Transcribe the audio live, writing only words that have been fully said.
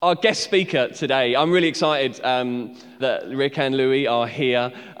Our guest speaker today, I'm really excited that Rick and Louis are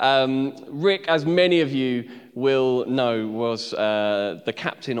here. Rick, as many of you will know, was the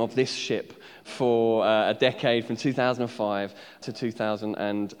captain of this ship for a decade from 2005 to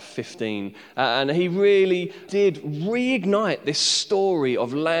 2015. And he really did reignite this story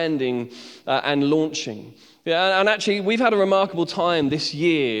of landing and launching. Yeah, and actually, we've had a remarkable time this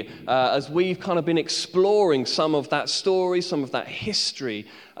year as we've kind of been exploring some of that story, some of that history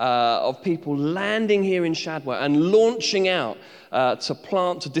of people landing here in Shadwell and launching out to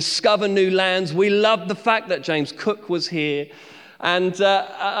plant, to discover new lands. We loved the fact that James Cook was here. And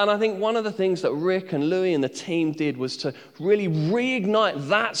I think one of the things that Rick and Louis and the team did was to really reignite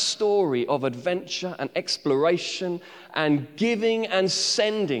that story of adventure and exploration and giving and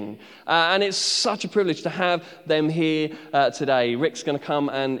sending. And it's such a privilege to have them here today. Rick's going to come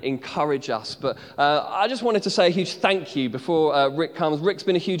and encourage us. But I just wanted to say a huge thank you before Rick comes. Rick's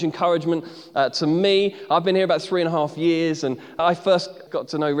been a huge encouragement to me. I've been here about 3.5 years, and I first got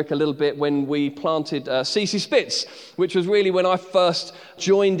to know Rick a little bit when we planted CC Spitz, which was really when I first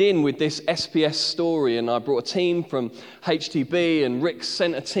joined in with this SPS story. And I brought a team from HTB, and Rick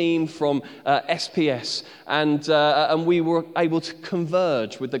sent a team from SPS. And we were able to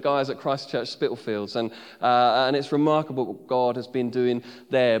converge with the guys at Christchurch Spitalfields, and it's remarkable what God has been doing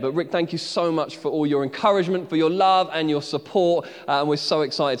there. But Rick, thank you so much for all your encouragement, for your love and your support, and we're so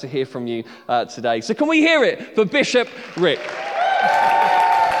excited to hear from you today. So can we hear it for Bishop Rick?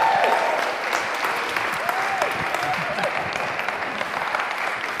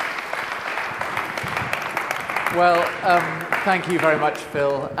 Well, thank you very much,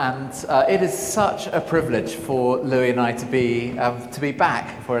 Phil, and it is such a privilege for Louis and I to be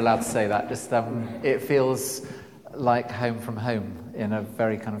back, if we're allowed to say that. Just it feels like home from home in a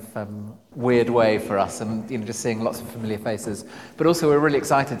very kind of weird way for us, and just seeing lots of familiar faces. But also, we're really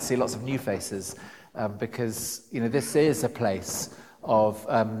excited to see lots of new faces because this is a place of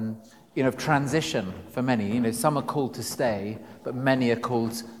of transition for many. Some are called to stay, but many are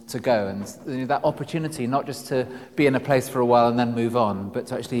called to go. And that opportunity, not just to be in a place for a while and then move on, but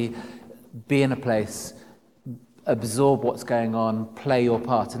to actually be in a place, absorb what's going on, play your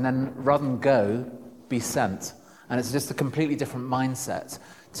part, and then rather than go, be sent. And it's just a completely different mindset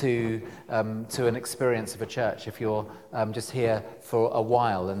to an experience of a church if you're just here for a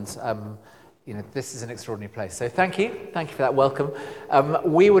while. And this is an extraordinary place. So thank you for that welcome.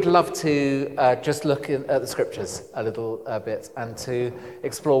 We would love to just look at the scriptures a little bit and to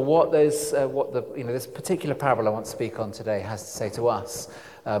explore what this particular parable I want to speak on today has to say to us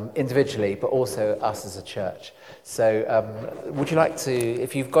individually, but also us as a church. So would you like to,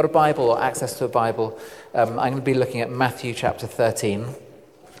 if you've got a Bible or access to a Bible, I'm going to be looking at Matthew chapter 13.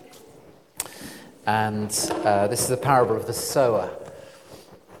 And this is the parable of the sower.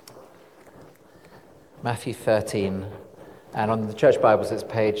 Matthew 13, and on the church Bibles it's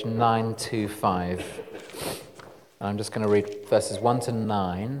page 925. And I'm just going to read verses 1 to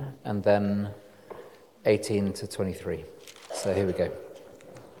 9 and then 18 to 23. So here we go.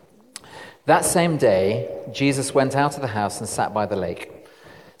 That same day, Jesus went out of the house and sat by the lake.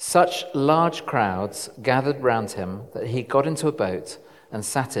 Such large crowds gathered round him that he got into a boat and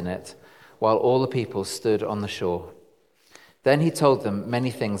sat in it, while all the people stood on the shore. Then he told them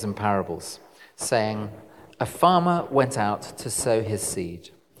many things in parables, saying, a farmer went out to sow his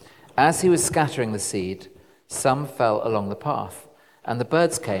seed. As he was scattering the seed, some fell along the path, and the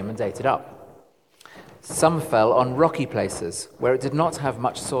birds came and ate it up. Some fell on rocky places where it did not have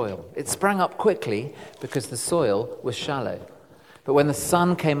much soil. It sprang up quickly because the soil was shallow. But when the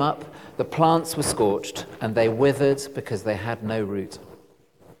sun came up, the plants were scorched, and they withered because they had no root.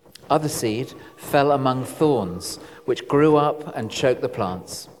 Other seed fell among thorns, which grew up and choked the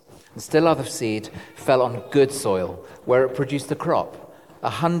plants. And still other seed fell on good soil, where it produced a crop,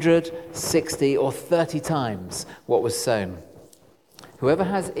 100, 60, or 30 times what was sown. Whoever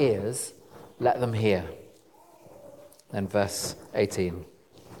has ears, let them hear. Then verse 18.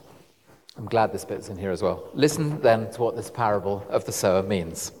 I'm glad this bit's in here as well. Listen then to what this parable of the sower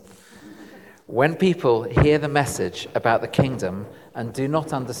means. When people hear the message about the kingdom and do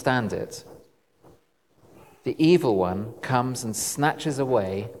not understand it, the evil one comes and snatches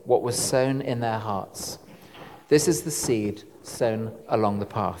away what was sown in their hearts. This is the seed sown along the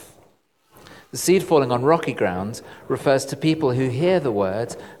path. The seed falling on rocky ground refers to people who hear the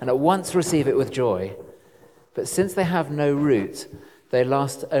word and at once receive it with joy. But since they have no root, they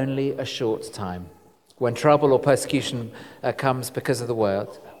last only a short time. When trouble or persecution comes because of the word,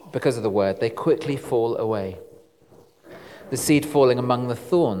 they quickly fall away. The seed falling among the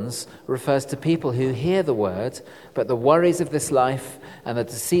thorns refers to people who hear the word, but the worries of this life and the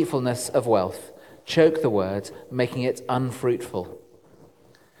deceitfulness of wealth choke the word, making it unfruitful.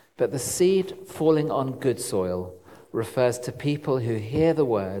 But the seed falling on good soil refers to people who hear the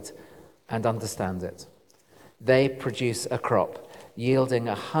word and understand it. They produce a crop yielding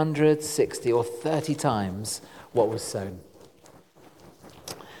 160 or 30 times what was sown.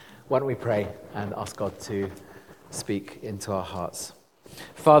 Why don't we pray and ask God to speak into our hearts.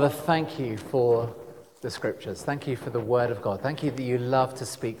 Father, thank you for the scriptures. Thank you for the word of God. Thank you that you love to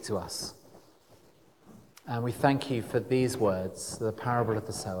speak to us. And we thank you for these words, the parable of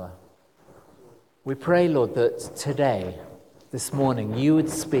the sower. We pray, Lord, that today, this morning, you would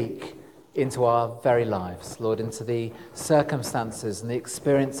speak into our very lives, Lord, into the circumstances and the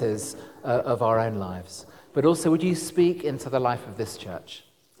experiences of our own lives. But also, would you speak into the life of this church?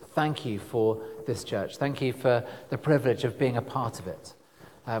 Thank you for this church. Thank you for the privilege of being a part of it.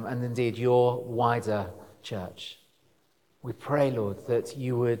 And indeed, your wider church. We pray, Lord, that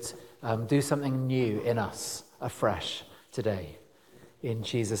you would do something new in us afresh today. In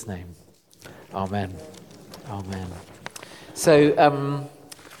Jesus' name. Amen. Amen. So,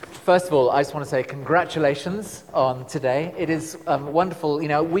 first of all, I just want to say congratulations on today. It is wonderful.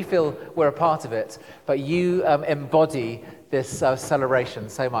 We feel we're a part of it, but you embody this celebration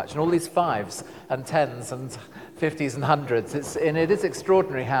so much. And all these 5s and 10s and 50s and 100s. It is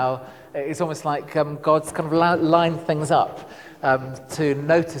extraordinary how it's almost like God's kind of lined things up to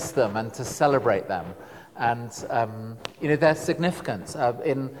notice them and to celebrate them. And, they're significant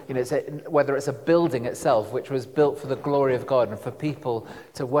whether it's a building itself, which was built for the glory of God and for people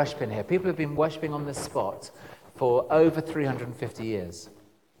to worship in here. People have been worshiping on this spot for over 350 years.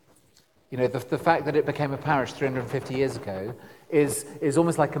 The fact that it became a parish 350 years ago is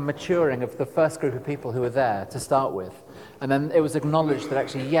almost like a maturing of the first group of people who were there to start with. And then it was acknowledged that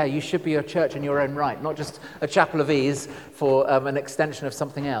actually, you should be a church in your own right, not just a chapel of ease for an extension of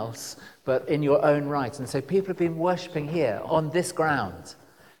something else, but in your own right. And so people have been worshipping here on this ground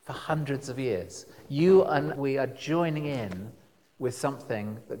for hundreds of years. You and we are joining in with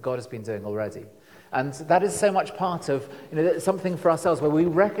something that God has been doing already. And that is so much part of something for ourselves where we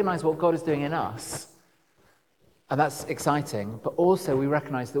recognize what God is doing in us, and that's exciting, but also we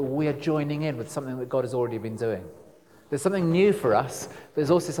recognize that we are joining in with something that God has already been doing. There's something new for us, but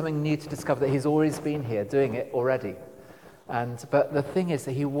there's also something new to discover that he's always been here doing it already. But the thing is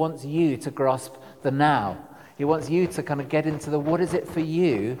that he wants you to grasp the now. He wants you to kind of get into the what is it for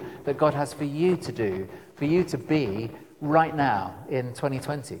you that God has for you to do, for you to be right now in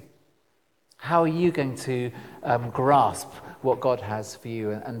 2020. How are you going to grasp what God has for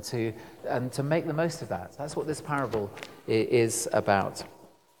you and to make the most of that? That's what this parable is about.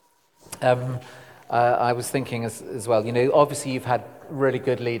 I was thinking as well, obviously you've had really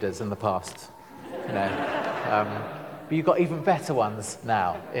good leaders in the past, but you've got even better ones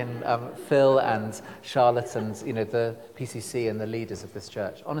now in Phil and Charlotte and the PCC and the leaders of this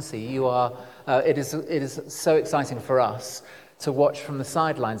church. Honestly, you are. It is so exciting for us to watch from the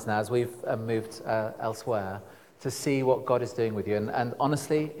sidelines now as we've moved elsewhere to see what God is doing with you. And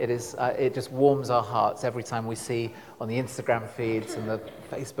honestly, it just warms our hearts every time we see on the Instagram feeds and the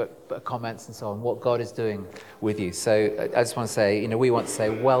Facebook comments and so on what God is doing with you. So I just want to say, we want to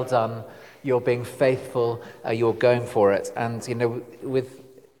say, well done. You're being faithful. You're going for it. And,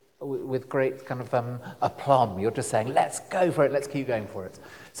 with great kind of aplomb, you're just saying, let's go for it. Let's keep going for it.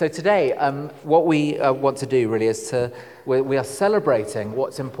 So today, what we want to do really is we are celebrating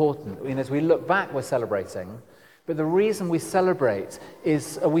what's important. As we look back, we're celebrating. But the reason we celebrate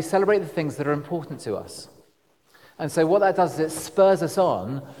is we celebrate the things that are important to us. And so what that does is it spurs us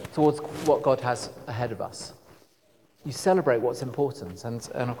on towards what God has ahead of us. You celebrate what's important. And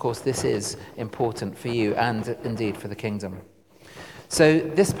of course, this is important for you and indeed for the kingdom. So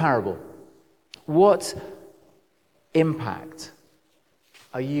this parable, what impact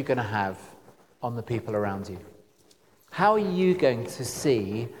are you going to have on the people around you? How are you going to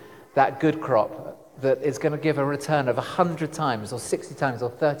see that good crop that is going to give a return of 100 times or 60 times or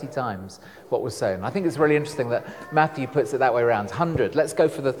 30 times what was sown? I think it's really interesting that Matthew puts it that way around. 100, let's go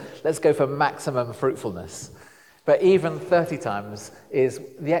for maximum fruitfulness. But even 30 times is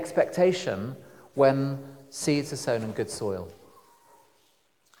the expectation when seeds are sown in good soil.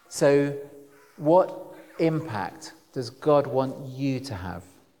 So what impact does God want you to have?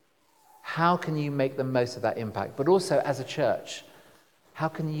 How can you make the most of that impact? But also as a church, how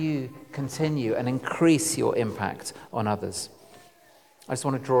can you continue and increase your impact on others? I just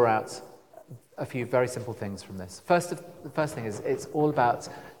want to draw out a few very simple things from this. The first thing is it's all about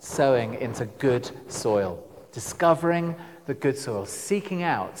sowing into good soil. discovering the good soil, seeking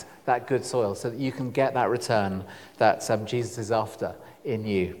out that good soil so that you can get that return that Jesus is after in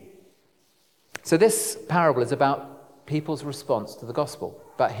you. So this parable is about people's response to the gospel,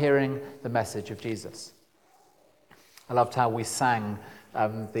 about hearing the message of Jesus. I loved how we sang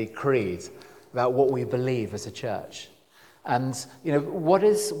the creed about what we believe as a church. And, what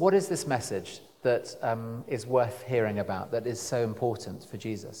is this message that is worth hearing about, that is so important for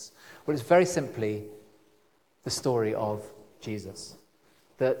Jesus? Well, it's very simply the story of Jesus.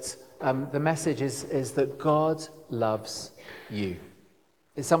 That the message is that God loves you.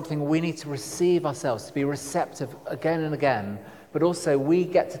 It's something we need to receive ourselves, to be receptive again and again, but also we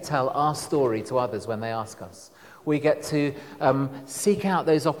get to tell our story to others when they ask us. We get to seek out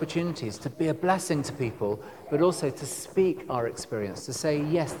those opportunities to be a blessing to people, but also to speak our experience, to say,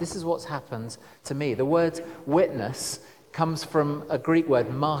 yes, this is what's happened to me. The word witness comes from a Greek word,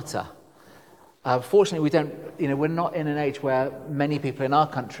 martyr. Fortunately, we're not in an age where many people in our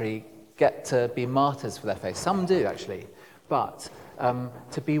country get to be martyrs for their faith. Some do, actually. But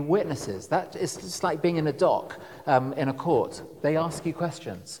to be witnesses, that is just like being in a dock in a court. They ask you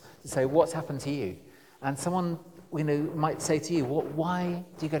questions to say, what's happened to you? And someone might say to you, why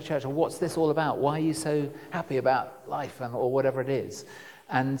do you go to church? Or what's this all about? Why are you so happy about life or whatever it is?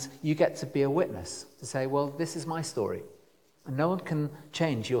 And you get to be a witness, to say, well, this is my story. And no one can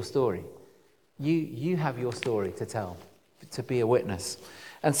change your story. You have your story to tell, to be a witness.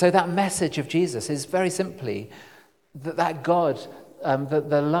 And so that message of Jesus is very simply that God,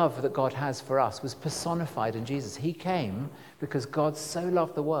 the love that God has for us was personified in Jesus. He came because God so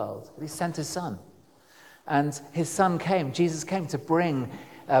loved the world that he sent his son. And his son came, Jesus came to bring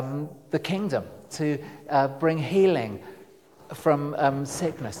the kingdom, to bring healing from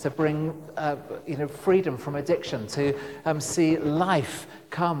sickness, to bring freedom from addiction, to see life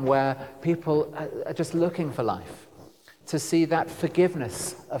come where people are just looking for life, to see that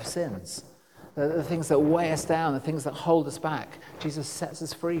forgiveness of sins, the things that weigh us down, the things that hold us back. Jesus sets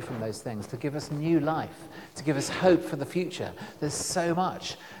us free from those things to give us new life, to give us hope for the future. There's so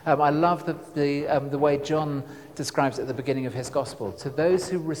much. I love the way John describes it at the beginning of his gospel. To those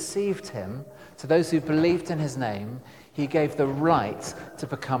who received him, to those who believed in his name, he gave the right to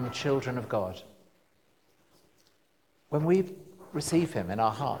become children of God. When we receive him in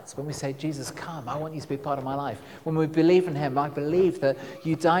our hearts, when we say, Jesus, come, I want you to be part of my life. When we believe in him, I believe that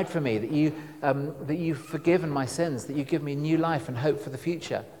you died for me, that you've forgiven my sins, that you give me new life and hope for the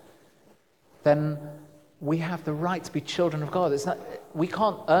future, then we have the right to be children of God. We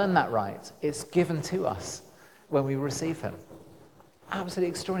can't earn that right. It's given to us when we receive him. Absolutely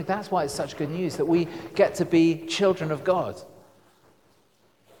extraordinary. That's why it's such good news, that we get to be children of God.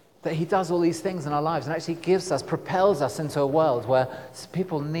 That he does all these things in our lives and actually propels us into a world where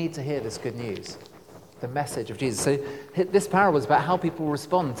people need to hear this good news, the message of Jesus. So this parable is about how people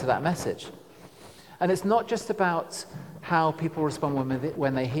respond to that message. And it's not just about how people respond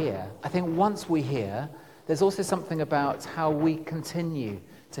when they hear. I think once we hear, there's also something about how we continue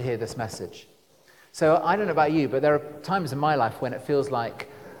to hear this message. So I don't know about you, but there are times in my life when it feels like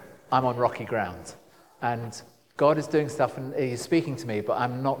I'm on rocky ground and God is doing stuff and he's speaking to me, but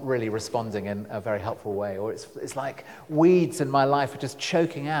I'm not really responding in a very helpful way. Or it's like weeds in my life are just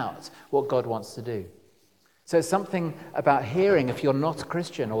choking out what God wants to do. So it's something about hearing, if you're not a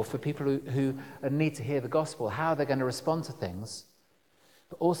Christian, or for people who need to hear the gospel, how they're going to respond to things.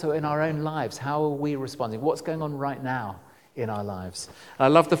 But also in our own lives, how are we responding? What's going on right now in our lives? And I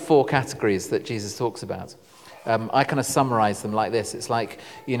love the 4 categories that Jesus talks about. I kind of summarize them like this. It's like,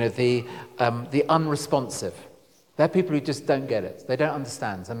 the unresponsive. They're people who just don't get it. They don't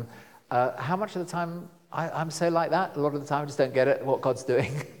understand. And how much of the time I'm so like that? A lot of the time I just don't get it, what God's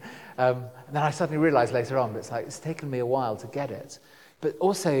doing. And then I suddenly realize later on, it's taken me a while to get it. But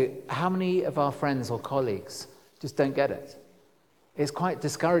also, how many of our friends or colleagues just don't get it? It's quite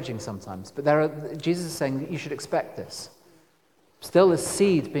discouraging sometimes. But Jesus is saying that you should expect this. Still there's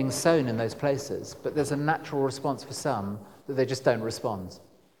seed being sown in those places, but there's a natural response for some that they just don't respond.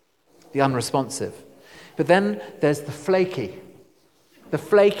 The unresponsive. But then there's the flaky. The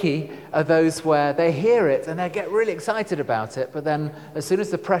flaky are those where they hear it and they get really excited about it, but then as soon as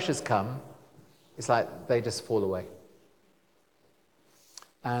the pressures come, it's like they just fall away.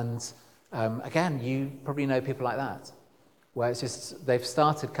 And again, you probably know people like that, where it's just they've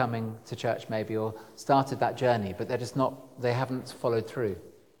started coming to church maybe, or started that journey, but they haven't followed through.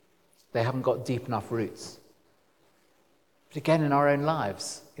 They haven't got deep enough roots. But again, in our own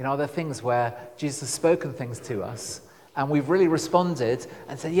lives, there are things where Jesus has spoken things to us, and we've really responded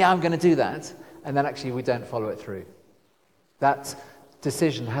and said, yeah, I'm going to do that, and then actually we don't follow it through. That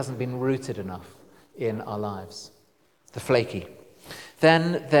decision hasn't been rooted enough in our lives. The flaky.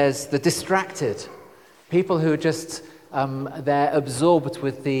 Then there's the distracted. People who are just, they're absorbed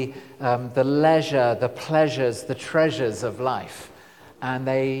with the leisure, the pleasures, the treasures of life. And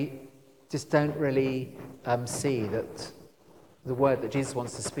they just don't really see that the word that Jesus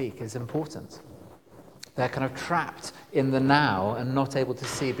wants to speak is important. They're kind of trapped in the now and not able to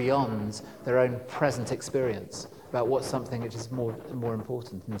see beyond their own present experience about what's something which is more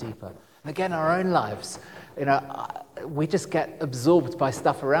important and deeper. And again, our own lives, we just get absorbed by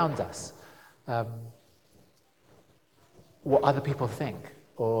stuff around us. What other people think,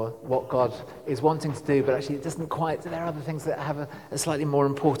 or what God is wanting to do, but actually it doesn't quite. There are other things that have a slightly more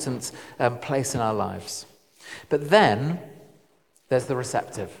important place in our lives. But then there's the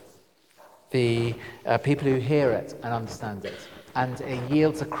receptive, the people who hear it and understand it, and it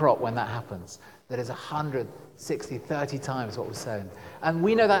yields a crop when that happens. That is 160, 30 times what was sown. And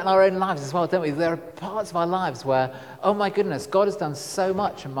we know that in our own lives as well, don't we? There are parts of our lives where, oh my goodness, God has done so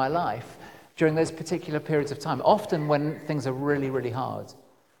much in my life during those particular periods of time. Often when things are really, really hard,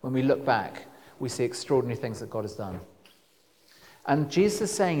 when we look back, we see extraordinary things that God has done. And Jesus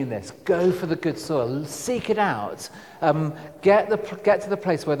is saying in this, go for the good soil, seek it out, get to the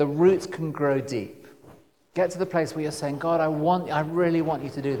place where the roots can grow deep. Get to the place where you're saying, God, I really want you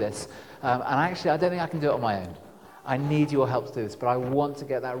to do this. And actually, I don't think I can do it on my own. I need your help to do this, but I want to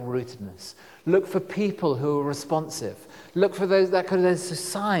get that rootedness. Look for people who are responsive. Look for those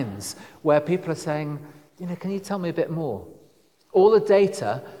signs where people are saying, can you tell me a bit more? All the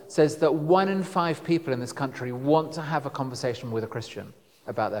data says that 1 in 5 people in this country want to have a conversation with a Christian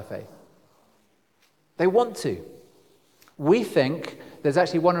about their faith. They want to. We think there's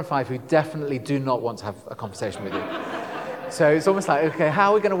actually 1 in 5 who definitely do not want to have a conversation with you. So it's almost like, okay,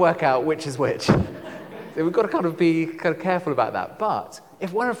 how are we going to work out which is which? So we've got to kind of be careful about that. But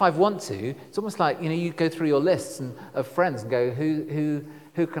if 1 in 5 want to, it's almost like, you go through your lists of friends and go,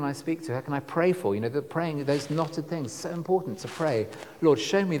 who can I speak to? How can I pray for? The praying, those knotted things, so important to pray. Lord,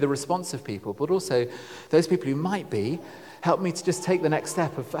 show me the responsive people, but also those people who might be, help me to just take the next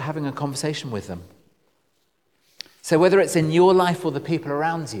step of having a conversation with them. So whether it's in your life or the people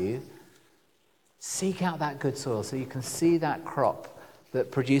around you, seek out that good soil so you can see that crop that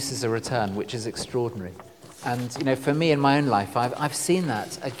produces a return, which is extraordinary. And, for me in my own life, I've seen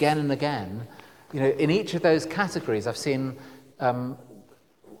that again and again. In each of those categories, I've seen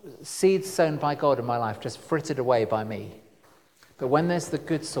seeds sown by God in my life just frittered away by me. But when there's the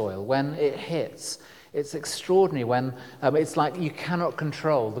good soil, when it hits, it's extraordinary when it's like you cannot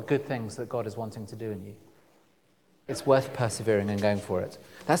control the good things that God is wanting to do in you. It's worth persevering and going for it.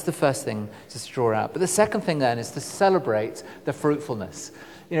 That's the first thing to draw out. But the second thing then is to celebrate the fruitfulness.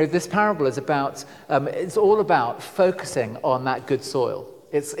 This parable is about, it's all about focusing on that good soil.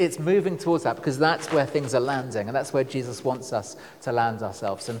 It's moving towards that because that's where things are landing, and that's where Jesus wants us to land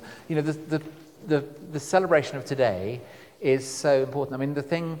ourselves. And the celebration of today is so important. I mean, the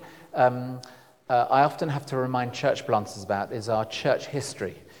thing I often have to remind church planters about is our church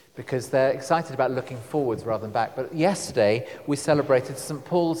history, because they're excited about looking forwards rather than back. But yesterday we celebrated St.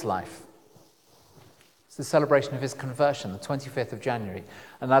 Paul's life. It's the celebration of his conversion, the 25th of January.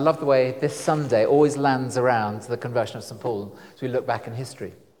 And I love the way this Sunday always lands around the conversion of St. Paul as we look back in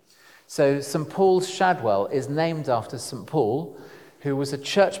history. So St. Paul's Shadwell is named after St. Paul, who was a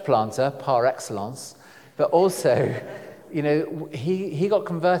church planter par excellence, but also, he got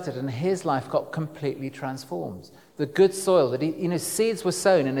converted and his life got completely transformed. The good soil that seeds were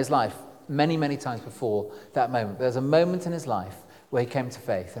sown in his life many, many times before that moment. There's a moment in his life where he came to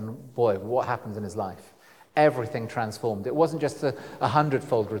faith, and boy, what happened in his life? Everything transformed. It wasn't just a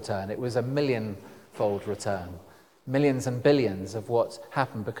 100-fold return, it was a 1,000,000-fold return. Millions and billions of what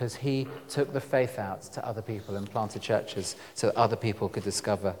happened because he took the faith out to other people and planted churches so that other people could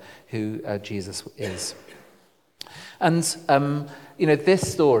discover who Jesus is. And,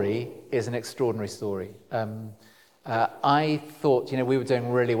 this story is an extraordinary story. I thought, we were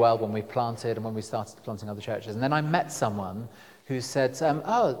doing really well when we planted and when we started planting other churches. And then I met someone who said,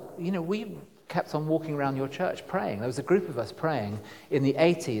 we kept on walking around your church praying. There was a group of us praying in the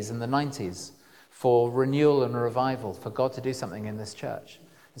 80s and the 90s for renewal and revival, for God to do something in this church.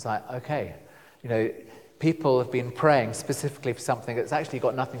 It's like, okay, people have been praying specifically for something that's actually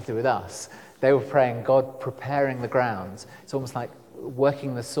got nothing to do with us. They were praying, God preparing the ground. It's almost like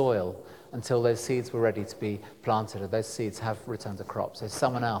working the soil until those seeds were ready to be planted, or those seeds have returned to crop. So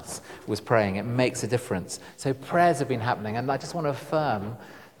someone else was praying. It makes a difference. So prayers have been happening, and I just want to affirm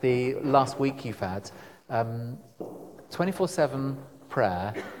the last week you've had. 24/7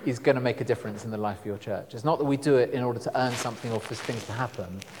 prayer is going to make a difference in the life of your church. It's not that we do it in order to earn something or for things to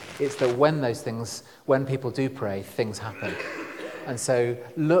happen. It's that when people do pray, things happen. And so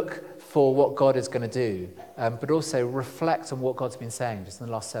look for what God is going to do, but also reflect on what God's been saying just in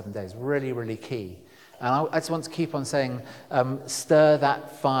the last 7 days. Really, really key. And I just want to keep on saying, stir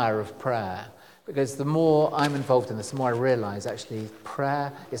that fire of prayer. Because the more I'm involved in this, the more I realize actually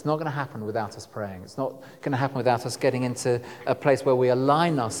prayer is not going to happen without us praying. It's not going to happen without us getting into a place where we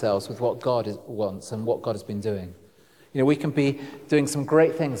align ourselves with what God wants and what God has been doing. We can be doing some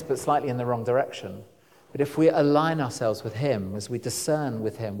great things, but slightly in the wrong direction. But if we align ourselves with him, as we discern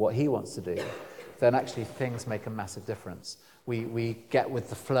with him what he wants to do, then actually things make a massive difference. We get with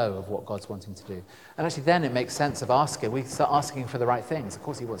the flow of what God's wanting to do. And actually then it makes sense of asking. We start asking for the right things. Of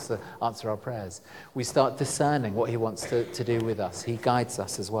course he wants to answer our prayers. We start discerning what he wants to do with us. He guides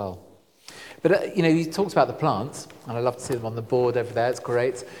us as well. But, he talks about the plants, and I love to see them on the board over there. It's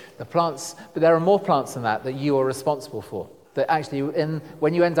great. The plants, but there are more plants than that you are responsible for. That actually,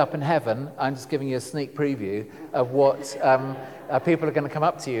 when you end up in heaven, I'm just giving you a sneak preview of what people are going to come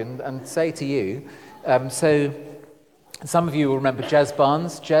up to you and say to you. So some of you will remember Jez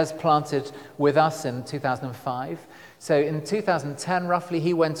Barnes. Jez planted with us in 2005. So in 2010, roughly,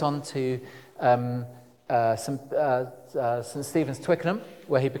 he went on to St. Stephen's, Twickenham,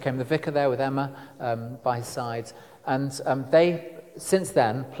 where he became the vicar there with Emma by his side. And they, since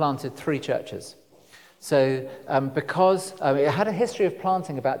then, planted 3 churches. So because it had a history of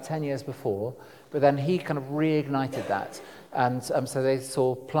planting about 10 years before, but then he kind of reignited that. And so they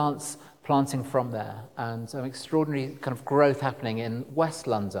saw planting from there, and extraordinary kind of growth happening in West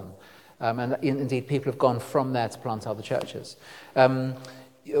London. And indeed, people have gone from there to plant other churches.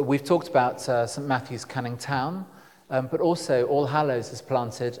 We've talked about St. Matthew's, Canning Town, but also All Hallows has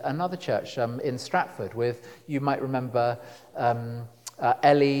planted another church in Stratford with, you might remember,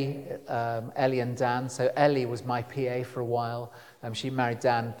 Ellie and Dan. So Ellie was my PA for a while. She married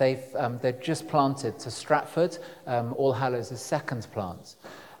Dan. They've just planted to Stratford. All Hallows' second plant.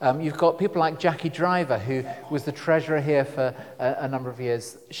 You've got people like Jackie Driver, who was the treasurer here for a number of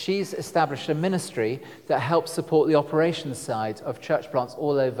years. She's established a ministry that helps support the operations side of church plants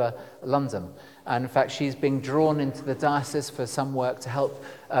all over London. And in fact, she's being drawn into the diocese for some work to help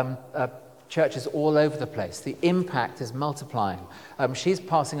churches all over the place. The impact is multiplying. She's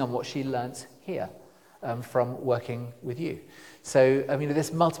passing on what she learnt here from working with you. So,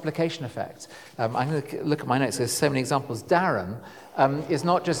 this multiplication effect. I'm going to look at my notes. There's so many examples. Darren is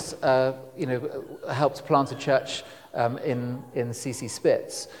not just, helped plant a church in CC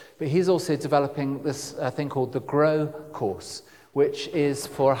Spitz, but he's also developing this thing called the Grow course, which is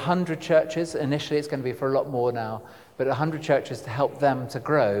for 100 churches. Initially, it's going to be for a lot more now, but 100 churches to help them to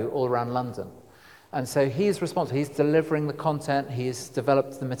grow all around London. And so he's responsible. He's delivering the content. He's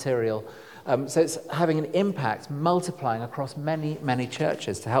developed the material. So it's having an impact, multiplying across many, many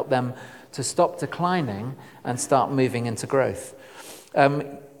churches to help them to stop declining and start moving into growth.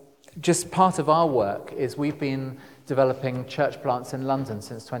 Just part of our work is we've been developing church plants in London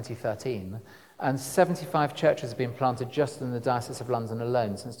since 2013, and 75 churches have been planted just in the Diocese of London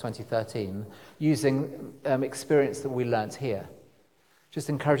alone since 2013, using experience that we learnt here. Just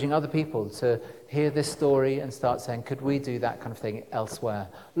encouraging other people to hear this story and start saying, could we do that kind of thing elsewhere?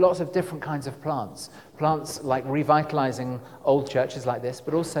 Lots of different kinds of plants. Plants like revitalizing old churches like this,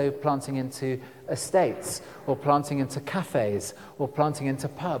 but also planting into estates, or planting into cafes, or planting into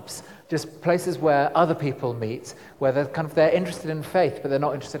pubs. Just places where other people meet, where they're interested in faith, but they're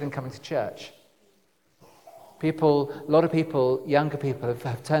not interested in coming to church. A lot of people, younger people,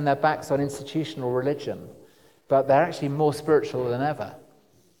 have turned their backs on institutional religion, but they're actually more spiritual than ever.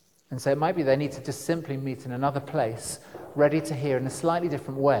 And so it might be they need to just simply meet in another place, ready to hear in a slightly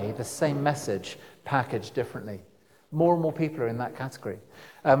different way the same message packaged differently. More and more people are in that category.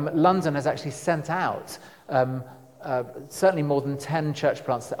 London has actually sent out certainly more than 10 church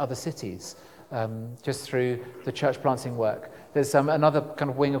plants to other cities, just through the church planting work. There's another kind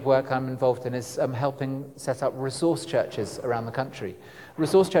of wing of work I'm involved in is helping set up resource churches around the country.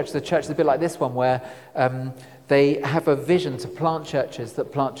 Resource churches are churches a bit like this one, where they have a vision to plant churches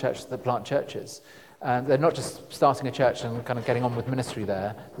that plant churches that plant churches. And they're not just starting a church and kind of getting on with ministry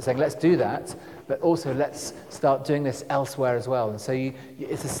there. They're saying, let's do that, but also let's start doing this elsewhere as well. And so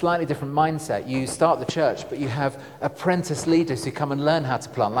it's a slightly different mindset. You start the church, but you have apprentice leaders who come and learn how to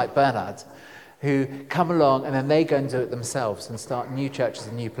plant, like Bernard, who come along and then they go and do it themselves and start new churches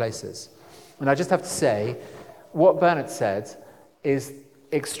in new places. And I just have to say, what Bernard said is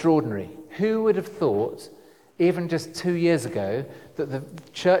extraordinary. Who would have thought even just 2 years ago, that the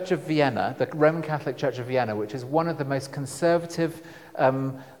Church of Vienna, the Roman Catholic Church of Vienna, which is one of the most conservative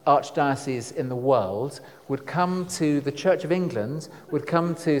archdioceses in the world, would come to the Church of England, would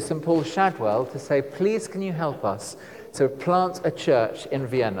come to St. Paul Shadwell to say, please can you help us to plant a church in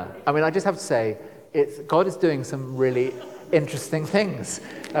Vienna? I mean, I just have to say, God is doing some really interesting things,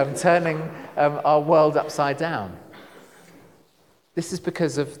 turning our world upside down. This is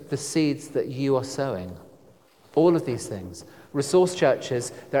because of the seeds that you are sowing. All of these things. Resource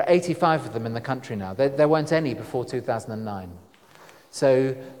churches, there are 85 of them in the country now. There weren't any before 2009.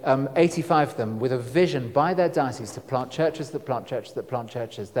 So 85 of them with a vision by their diocese to plant churches that plant churches that plant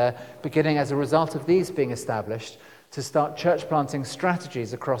churches. They're beginning, as a result of these being established, to start church planting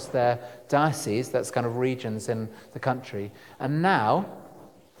strategies across their diocese, that's kind of regions in the country. And now,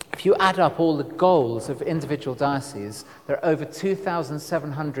 if you add up all the goals of individual dioceses, there are over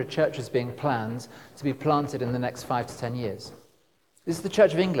 2,700 churches being planned to be planted in the next 5 to 10 years. This is the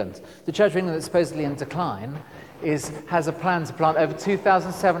Church of England. The Church of England that's supposedly in decline has a plan to plant over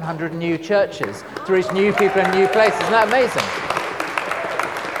 2,700 new churches to reach new people in new places. Isn't that amazing?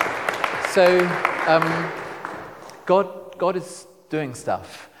 So God is doing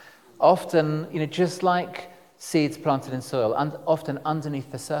stuff. Often, just like seeds planted in soil, and often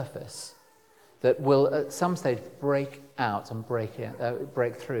underneath the surface, that will at some stage break out and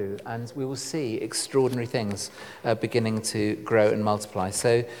break through, and we will see extraordinary things beginning to grow and multiply.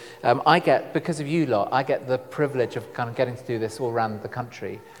 So because of you lot, I get the privilege of kind of getting to do this all around the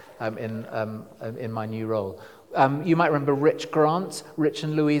country in my new role. You might remember Rich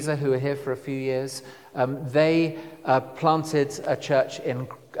and Louisa, who were here for a few years. They planted a church in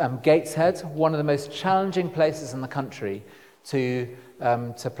Gateshead, one of the most challenging places in the country to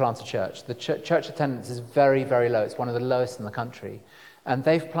plant a church. The church attendance is very, very low. It's one of the lowest in the country. And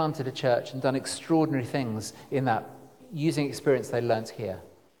they've planted a church and done extraordinary things in that, using experience they learnt here.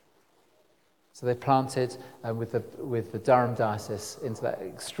 So they planted with the Durham diocese into that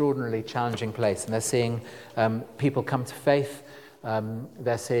extraordinarily challenging place. And they're seeing people come to faith.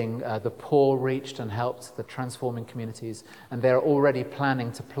 They're seeing the poor reached and helped, the transforming communities. And they're already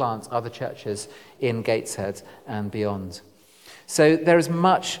planning to plant other churches in Gateshead and beyond. So there is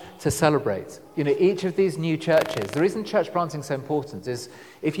much to celebrate. Each of these new churches, the reason church planting is so important is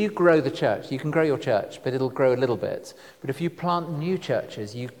if you grow the church, you can grow your church, but it'll grow a little bit. But if you plant new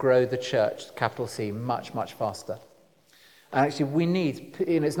churches, you grow the church, capital C, much, much faster. And actually we need,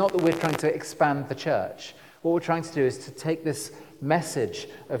 it's not that we're trying to expand the church. What we're trying to do is to take this message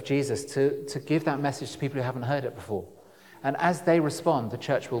of Jesus, to give that message to people who haven't heard it before. And as they respond, the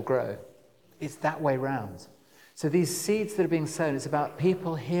church will grow. It's that way round. So these seeds that are being sown, it's about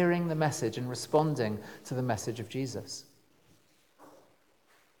people hearing the message and responding to the message of Jesus.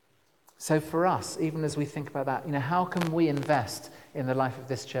 So for us, even as we think about that, how can we invest in the life of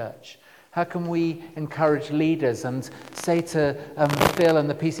this church? How can we encourage leaders and say to Phil and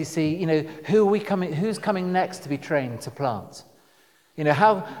the PCC, who's coming next to be trained to plant?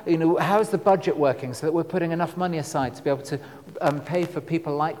 How is the budget working so that we're putting enough money aside to be able to pay for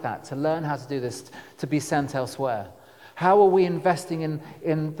people like that, to learn how to do this, to be sent elsewhere? How are we investing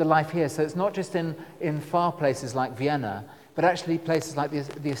in the life here? So it's not just in far places like Vienna, but actually places like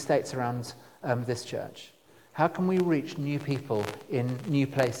the estates around this church. How can we reach new people in new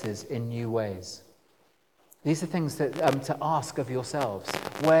places, in new ways? These are things that to ask of yourselves.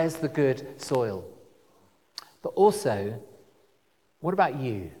 Where's the good soil? But also, what about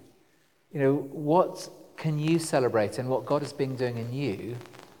you? What can you celebrate in what God has been doing in you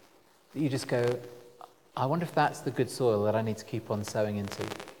that you just go, I wonder if that's the good soil that I need to keep on sowing into?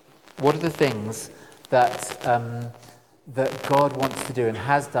 What are the things that God wants to do and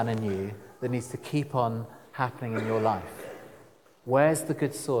has done in you that needs to keep on happening in your life? Where's the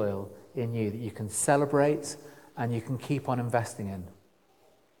good soil in you that you can celebrate and you can keep on investing in?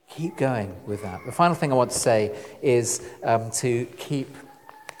 Keep going with that. The final thing I want to say is to keep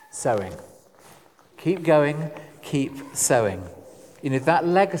sowing. Keep going, keep sowing. That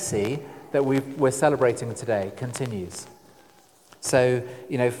legacy that we're celebrating today continues. So,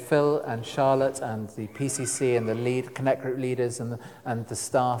 Phil and Charlotte and the PCC and the Connect Group leaders and the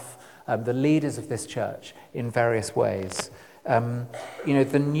staff, the leaders of this church in various ways.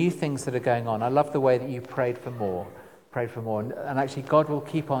 The new things that are going on. I love the way that you prayed for more. And actually God will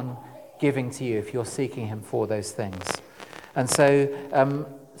keep on giving to you if you're seeking him for those things. And so,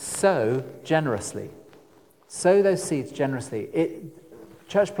 sow generously. Sow those seeds generously.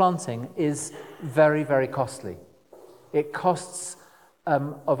 Church planting is very, very costly. It costs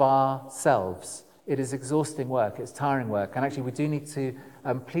of ourselves. It is exhausting work. It's tiring work. And actually, we do need to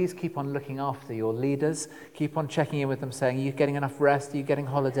please keep on looking after your leaders. Keep on checking in with them, saying, are you getting enough rest? Are you getting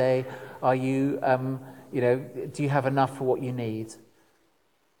holiday? Are you, do you have enough for what you need?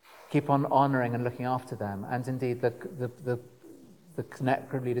 Keep on honouring and looking after them. And indeed, the Connect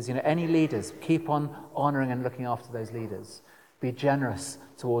group leaders, any leaders, keep on honouring and looking after those leaders. Be generous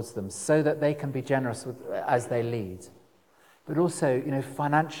towards them so that they can be generous as they lead. But also,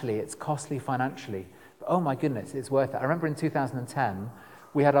 financially, it's costly financially. But oh my goodness, it's worth it. I remember in 2010,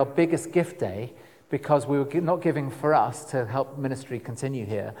 we had our biggest gift day because we were not giving for us to help ministry continue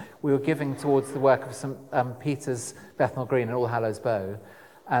here. We were giving towards the work of St. Peter's, Bethnal Green and All Hallows Bow.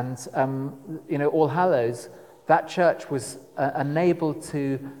 And, All Hallows, that church was enabled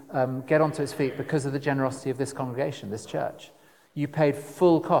to get onto its feet because of the generosity of this congregation, this church. You paid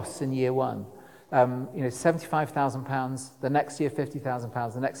full costs in year one. £75,000, the next year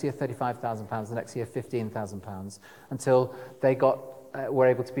 £50,000, the next year £35,000, the next year £15,000, until they were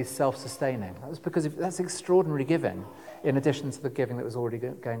able to be self-sustaining. That was because that's extraordinary giving, in addition to the giving that was already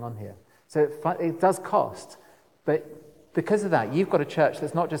going on here. So it does cost, but because of that, you've got a church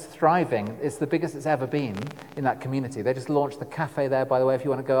that's not just thriving, it's the biggest it's ever been in that community. They just launched the cafe there, by the way. If you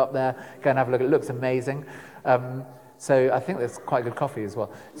want to go up there, go and have a look. It looks amazing. So I think there's quite good coffee as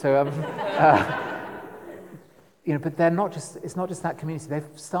well. So, but it's not just that community. They've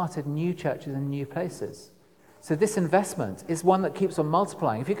started new churches in new places. So this investment is one that keeps on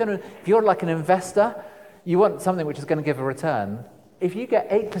multiplying. If you're like an investor, you want something which is going to give a return. If you get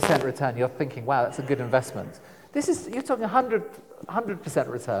 8% return, you're thinking, wow, that's a good investment. You're talking 100%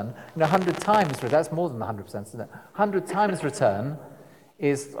 return, 100 times return. That's more than 100%, isn't it? 100 times return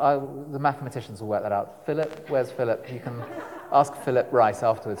is, the mathematicians will work that out. Philip, where's Philip? You can ask Philip Rice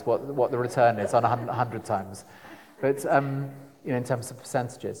afterwards what the return is on 100 times. But in terms of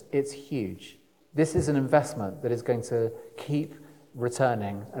percentages, it's huge. This is an investment that is going to keep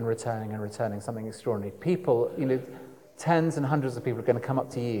returning and returning and returning, something extraordinary. People, tens and hundreds of people are going to come up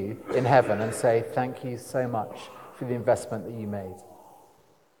to you in heaven and say, thank you so much for the investment that you made.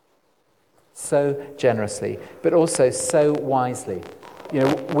 So generously, but also so wisely.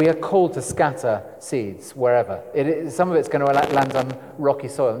 We are called to scatter seeds wherever. Some of it's going to land on rocky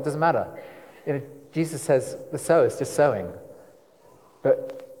soil. It doesn't matter. Jesus says the sower is just sowing.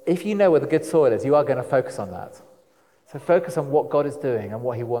 But if you know where the good soil is, you are going to focus on that. So focus on what God is doing and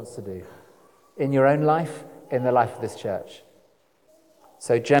what he wants to do in your own life, in the life of this church.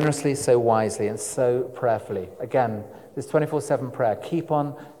 So generously, so wisely, and so prayerfully. Again, this 24/7 prayer. Keep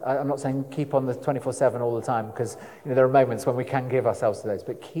on, I'm not saying keep on the 24/7 all the time, because there are moments when we can give ourselves to those,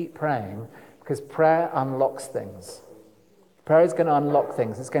 but keep praying, because prayer unlocks things. Prayer is going to unlock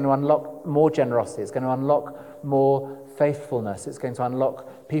things. It's going to unlock more generosity. It's going to unlock more faithfulness. It's going to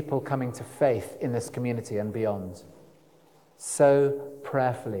unlock people coming to faith in this community and beyond. So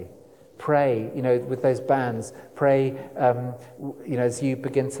prayerfully. Pray, with those bands. Pray, as you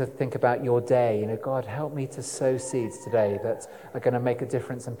begin to think about your day. God, help me to sow seeds today that are going to make a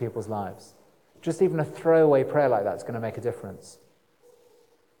difference in people's lives. Just even a throwaway prayer like that is going to make a difference.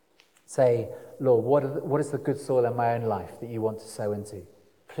 Say, Lord, what is the good soil in my own life that you want to sow into?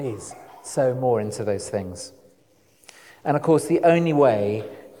 Please sow more into those things. And of course, the only way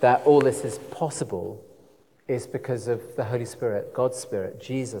that all this is possible is because of the Holy Spirit, God's Spirit,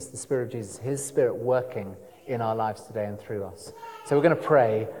 Jesus, the Spirit of Jesus, his Spirit working in our lives today and through us. So we're going to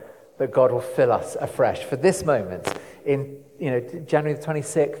pray that God will fill us afresh. For this moment, in January the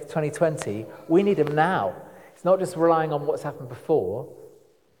 26th, 2020, we need him now. It's not just relying on what's happened before.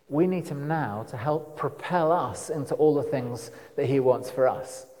 We need him now to help propel us into all the things that he wants for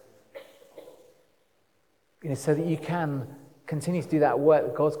us. So that you can continue to do that work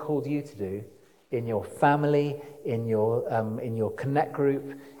that God's called you to do in your family, in your Connect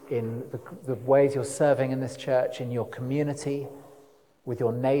group, in the ways you're serving in this church, in your community, with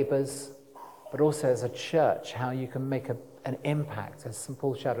your neighbours, but also as a church, how you can make an impact, as St.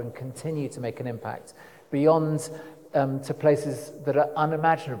 Paul shouted, and continue to make an impact beyond to places that are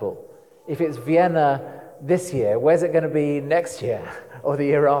unimaginable. If it's Vienna this year, where's it going to be next year or the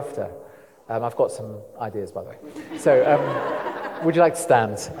year after? I've got some ideas, by the way. So, would you like to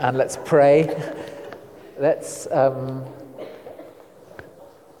stand and let's pray? Let's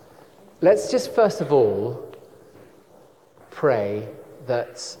just first of all pray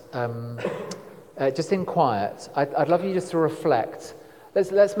that just in quiet. I'd love you just to reflect.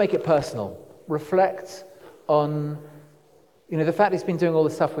 Let's make it personal. Reflect on the fact he's been doing all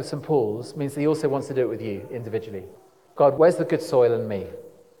this stuff with St. Paul's means that he also wants to do it with you individually. God, where's the good soil in me?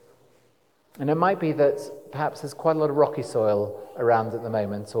 And it might be that perhaps there's quite a lot of rocky soil around at the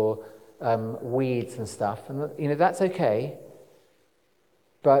moment, or weeds and stuff. And, that's okay.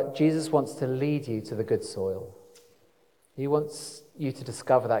 But Jesus wants to lead you to the good soil. He wants you to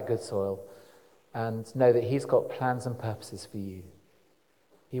discover that good soil and know that he's got plans and purposes for you.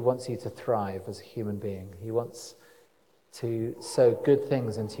 He wants you to thrive as a human being. He wants to sow good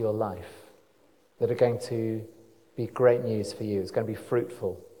things into your life that are going to be great news for you. It's going to be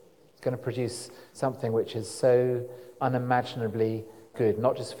fruitful. It's going to produce something which is so unimaginably good,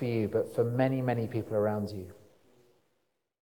 not just for you, but for many, many people around you.